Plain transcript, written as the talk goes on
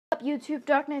up, YouTube?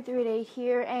 Dark938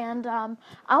 here, and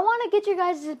I want to get your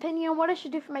guys' opinion on what I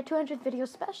should do for my 200th video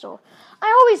special.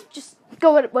 I always just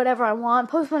go with whatever I want,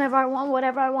 post whenever I want,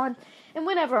 whatever I want, and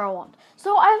whenever I want.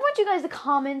 So I want you guys to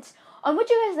comment on what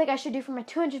you guys think I should do for my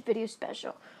 200th video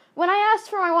special. When I asked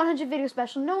for my 100th video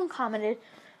special, no one commented,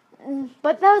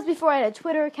 but that was before I had a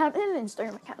Twitter account and an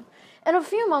Instagram account. In a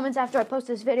few moments after I post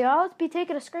this video, I'll be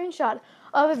taking a screenshot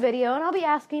of a video, and I'll be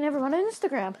asking everyone on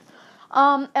Instagram.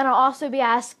 And I'll also be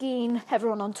asking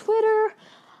everyone on Twitter.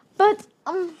 But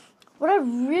what I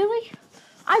really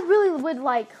would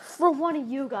like for one of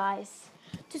you guys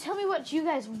to tell me what you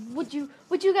guys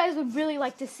would really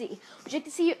like to see. Would you like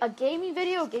to see a gaming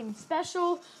video, a gaming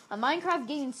special, a Minecraft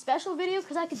gaming special video?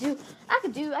 Because I could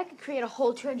create a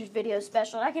whole 200 video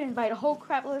special. And I could invite a whole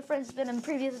crap load of friends that have been in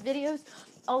previous videos,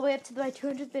 all the way up to my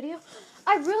 200th video.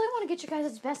 I really want to get your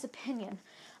guys' best opinion.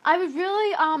 I would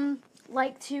really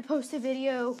like to post a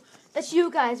video that you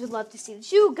guys would love to see,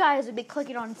 that you guys would be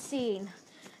clicking on and seeing,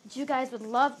 that you guys would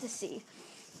love to see.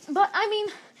 But I mean,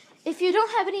 if you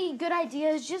don't have any good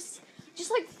ideas, just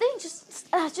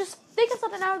think of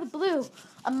something out of the blue.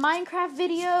 A Minecraft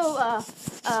video,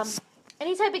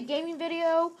 any type of gaming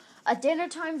video, a dinner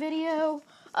time video,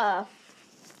 a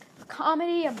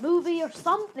comedy, a movie, or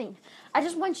something. I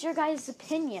just want your guys'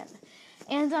 opinion.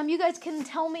 And you guys can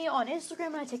tell me on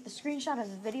Instagram when I take the screenshot of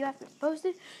the video after it's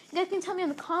posted. You guys can tell me in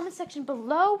the comment section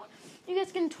below. You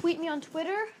guys can tweet me on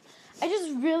Twitter. I just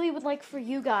really would like for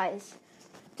you guys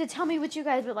to tell me what you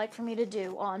guys would like for me to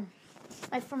do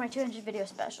for my 200 video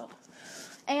special.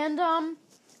 And whoever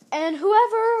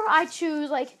I choose,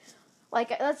 like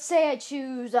let's say I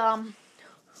choose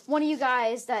one of you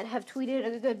guys that have tweeted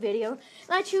a good video,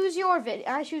 and I choose your video.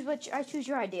 I choose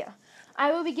your idea.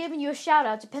 I will be giving you a shout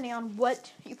out depending on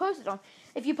what you posted on.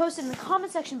 If you posted in the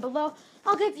comment section below,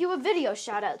 I'll give you a video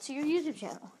shout out to your YouTube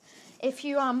channel. If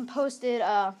you posted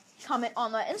a comment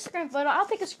on my Instagram photo, I'll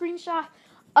take a screenshot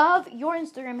of your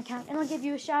Instagram account and I'll give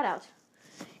you a shout out.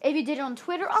 If you did it on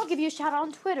Twitter, I'll give you a shout out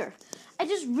on Twitter. I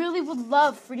just really would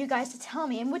love for you guys to tell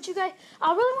me, and I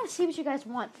really want to see what you guys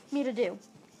want me to do.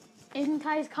 You can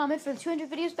guys comment for the 200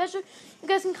 video special. You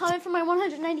guys can comment for my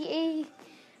 99th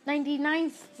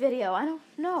video. I don't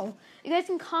know. You guys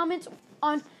can comment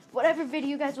on whatever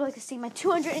video you guys would like to see. My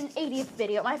 280th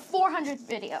video, my 400th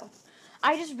video.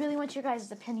 I just really want your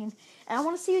guys' opinion, and I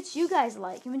want to see what you guys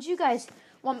like and what you guys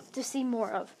want to see more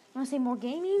of. You want to see more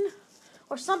gaming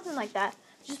or something like that?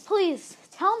 Just please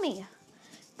tell me.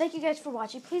 Thank you guys for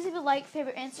watching. Please leave a like,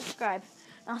 favorite, and subscribe.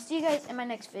 And I'll see you guys in my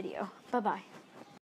next video. Bye-bye.